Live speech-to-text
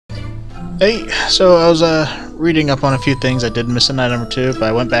Hey, so I was reading up on a few things. I did miss a night or two, but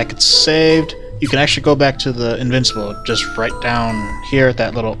I went back and saved. You can actually go back to the Invincible, just right down here at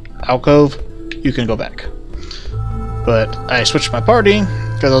that little alcove. You can go back. But I switched my party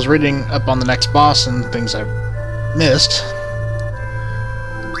because I was reading up on the next boss and things I missed.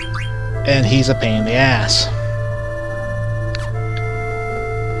 And he's a pain in the ass.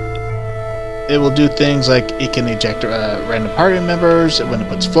 It will do things like it can eject random party members when it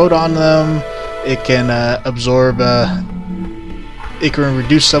puts float on them. It can absorb. It can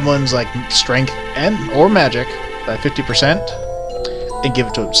reduce someone's like strength and or magic by 50% and give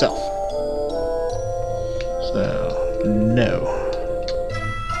it to himself. So no.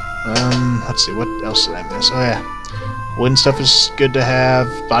 Let's see, what else did I miss? Oh yeah, wind stuff is good to have.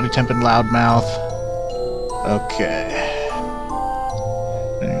 Body temp and loudmouth. Okay.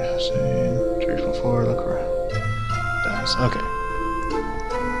 Look around. Okay.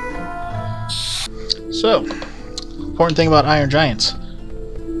 So, important thing about Iron Giants.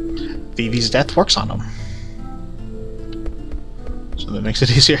 Vivi's death works on them. So that makes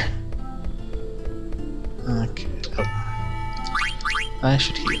it easier. Okay. Oh. I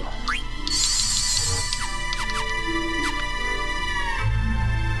should heal.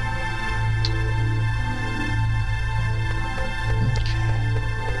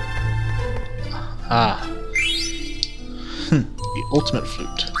 Ah. The ultimate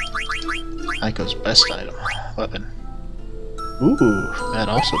flute. Aiko's best item. Weapon. Ooh, that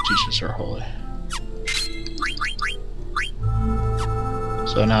also teaches her holy.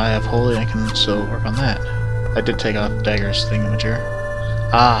 So now I have holy, I can still work on that. I did take off Dagger's thingamajigger.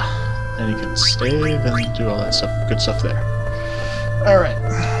 Ah, and you can save and do all that stuff. Good stuff there. Alright.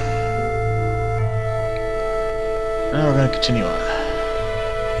 Now we're gonna continue on.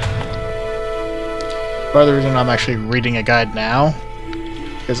 Part of the reason I'm actually reading a guide now,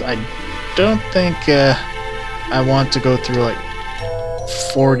 because I don't think I want to go through like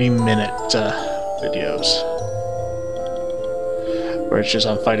 40-minute videos where it's just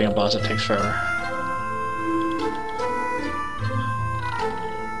I'm fighting a boss that takes forever.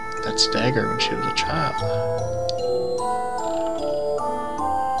 That's Dagger when she was a child.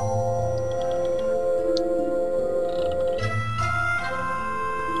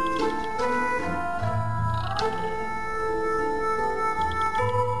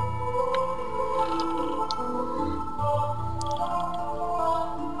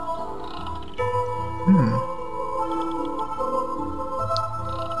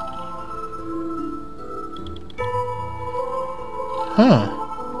 Huh.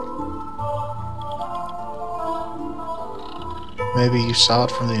 Maybe you saw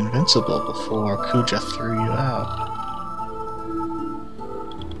it from the Invincible before Kuja threw you out.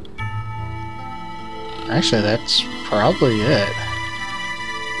 Actually, that's probably it.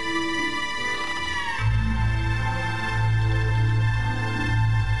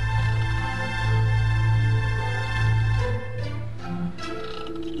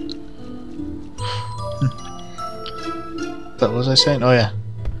 What was I saying? Oh yeah,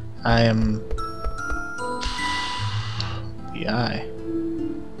 I am the eye.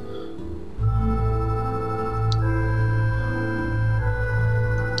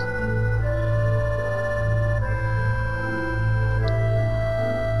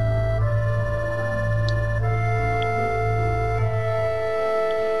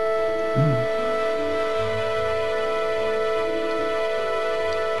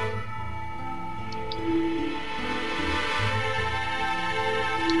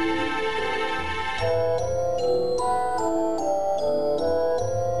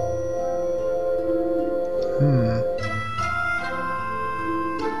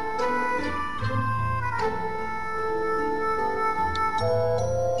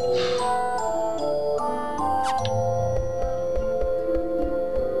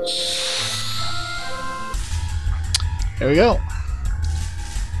 There we go.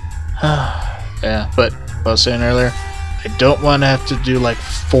 Yeah, but what I was saying earlier, I don't want to have to do like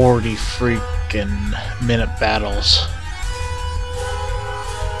 40 freaking minute battles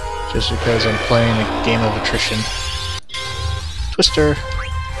just because I'm playing a game of attrition. Twister.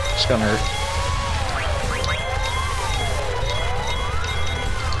 It's gonna hurt.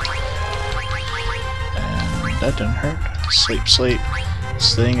 And that didn't hurt. Sleep, sleep.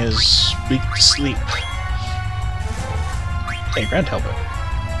 This thing is weak to sleep. Hey, Grand Helmet.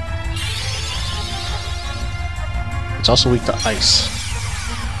 It's also weak to ice.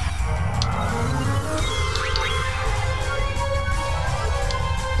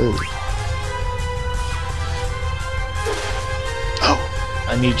 Ooh. Oh!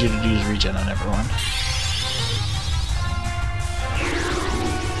 I need you to use regen on everyone.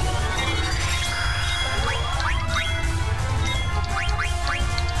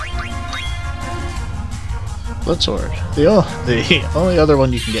 Foot sword. The only other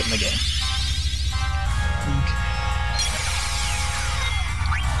one you can get in the game. Okay.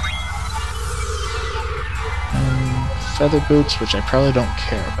 Feather boots, which I probably don't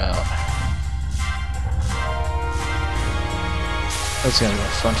care about. That's gonna be a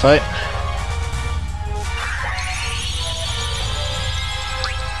fun fight.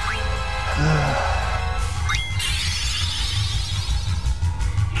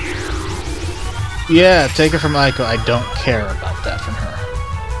 Yeah, take it from Aiko. I don't care about that from her.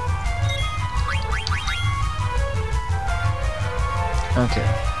 Okay.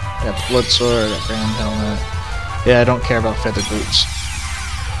 I got the blood sword, I got grand helmet. Yeah, I don't care about feather boots.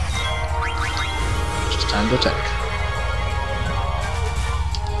 Just time to attack.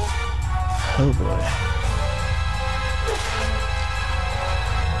 Oh boy.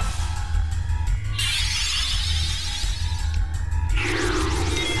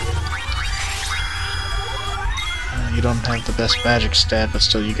 You don't have the best magic stat, but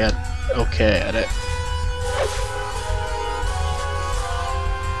still you got okay at it.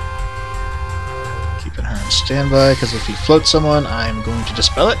 Keeping her on standby, because if he floats someone, I'm going to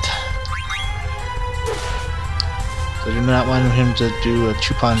dispel it. I do not want him to do a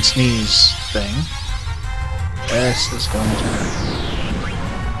Chupon sneeze thing. This is going to hurt.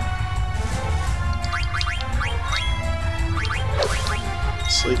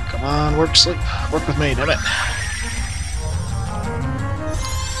 Sleep, come on, work, sleep. Work with me, damn it.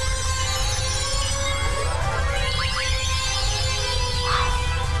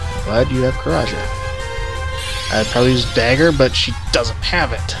 Glad you have Karaja. I'd probably use Dagger, but she doesn't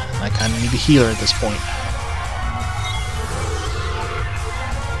have it. I kind of need to heal her at this point.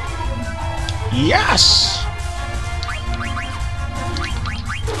 Yes!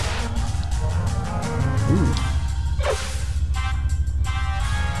 Ooh.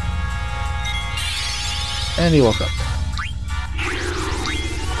 And he woke up.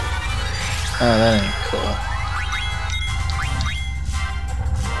 Oh, that ain't cool.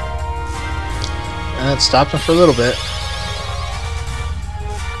 And it stopped him for a little bit.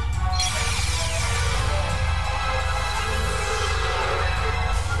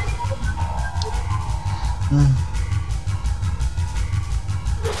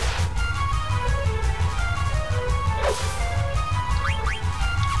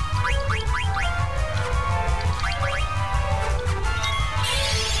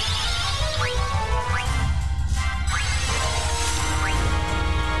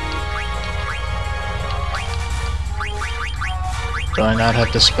 Do I not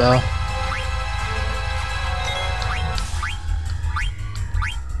have to spell?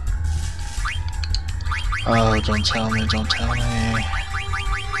 Oh, don't tell me, don't tell me.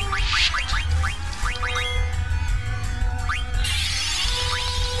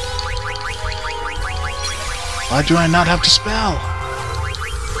 Why do I not have to spell?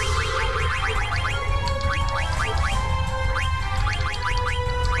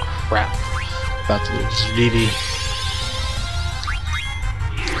 Crap. About to lose Vivi.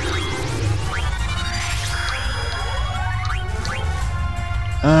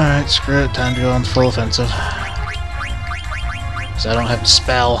 Alright, screw it. Time to go on full offensive. Because I don't have to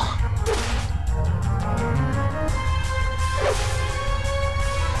spell.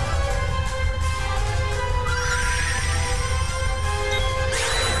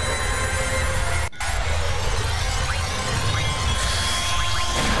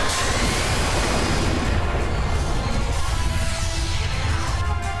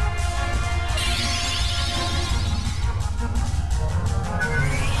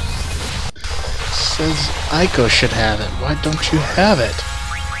 Says Aiko should have it. Why don't you have it?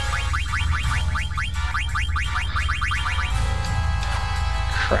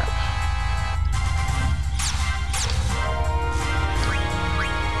 Crap.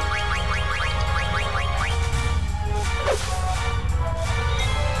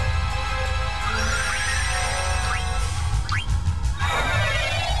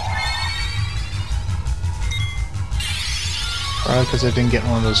 Probably because I didn't get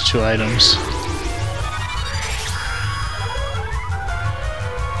one of those 2 items.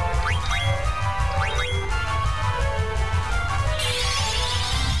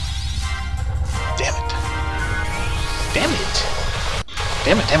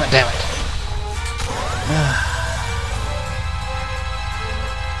 Damn it, damn it, damn it.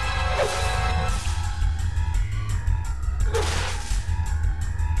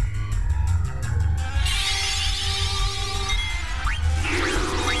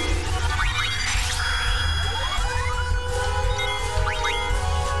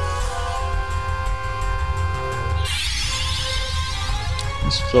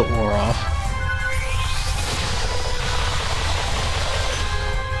 This float wore off.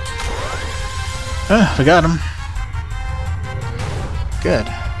 We got him. Good.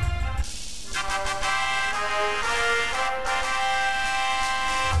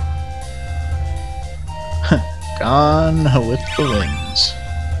 Gone with the winds.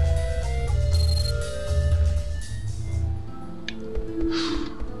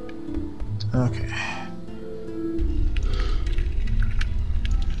 Okay.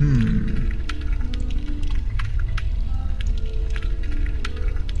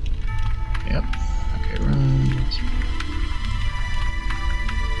 Yep. Okay, runes.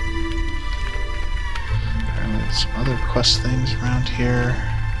 Apparently some other quest things around here.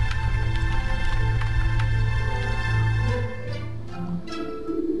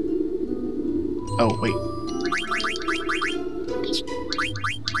 Oh, wait.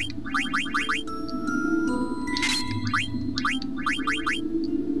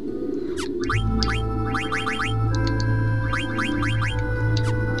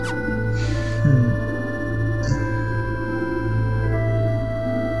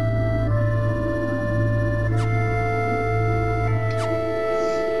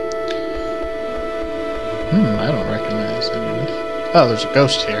 I don't recognize any of this. Oh, there's a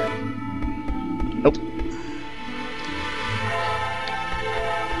ghost here. Nope.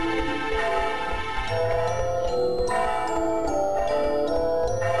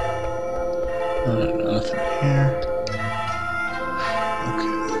 Nothing here.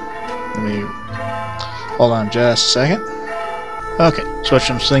 Okay. Let me hold on just a second. Okay, switch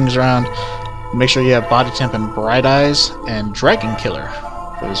some things around. Make sure you have body temp and bright eyes and dragon killer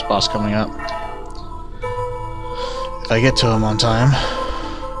for this boss coming up. If I get to him on time.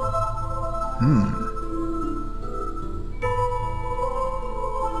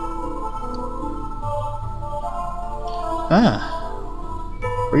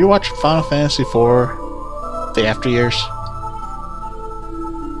 Were you watching Final Fantasy IV? The After Years?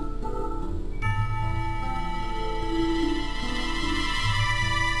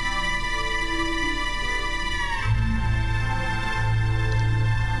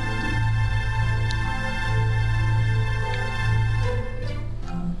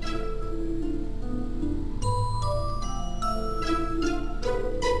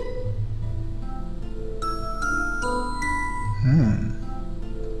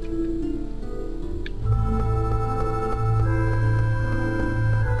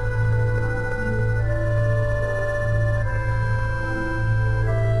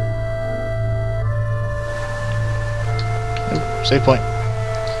 Save point.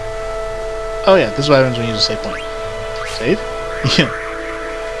 Oh yeah, this is what happens when you use a save point. Save? Yeah.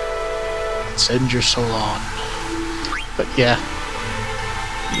 Send your soul on. But yeah,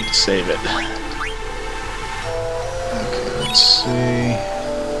 you need to save it. Okay, let's see.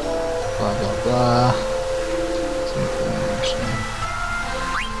 Blah blah blah.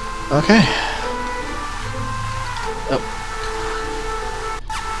 Okay. Oh.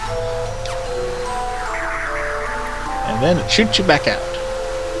 And then it shoots you back out.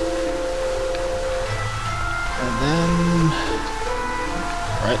 And then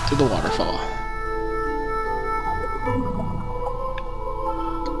right through the waterfall.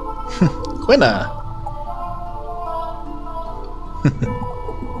 Quina!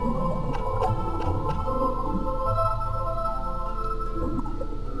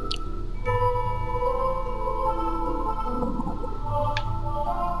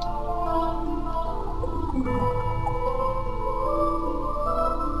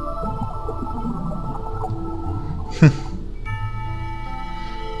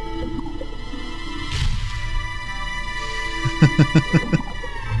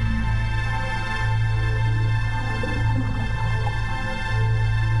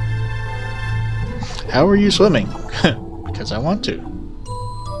 How are you swimming? Because I want to.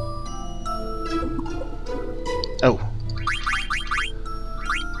 Oh.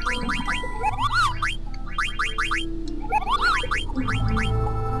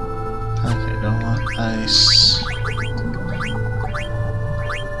 Okay, don't want ice.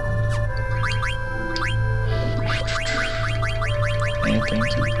 Anything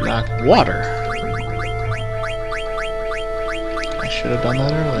to block water. I should have done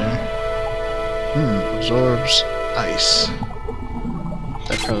that earlier. Absorbs ice.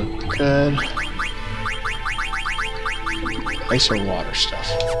 That probably good. Ice or water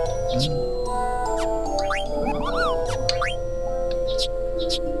stuff.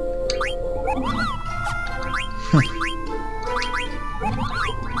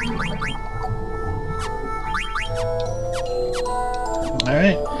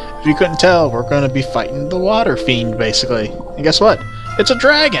 Alright. If you couldn't tell, we're going to be fighting the Water Fiend, basically. And guess what? It's a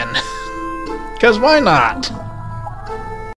dragon! Because why not?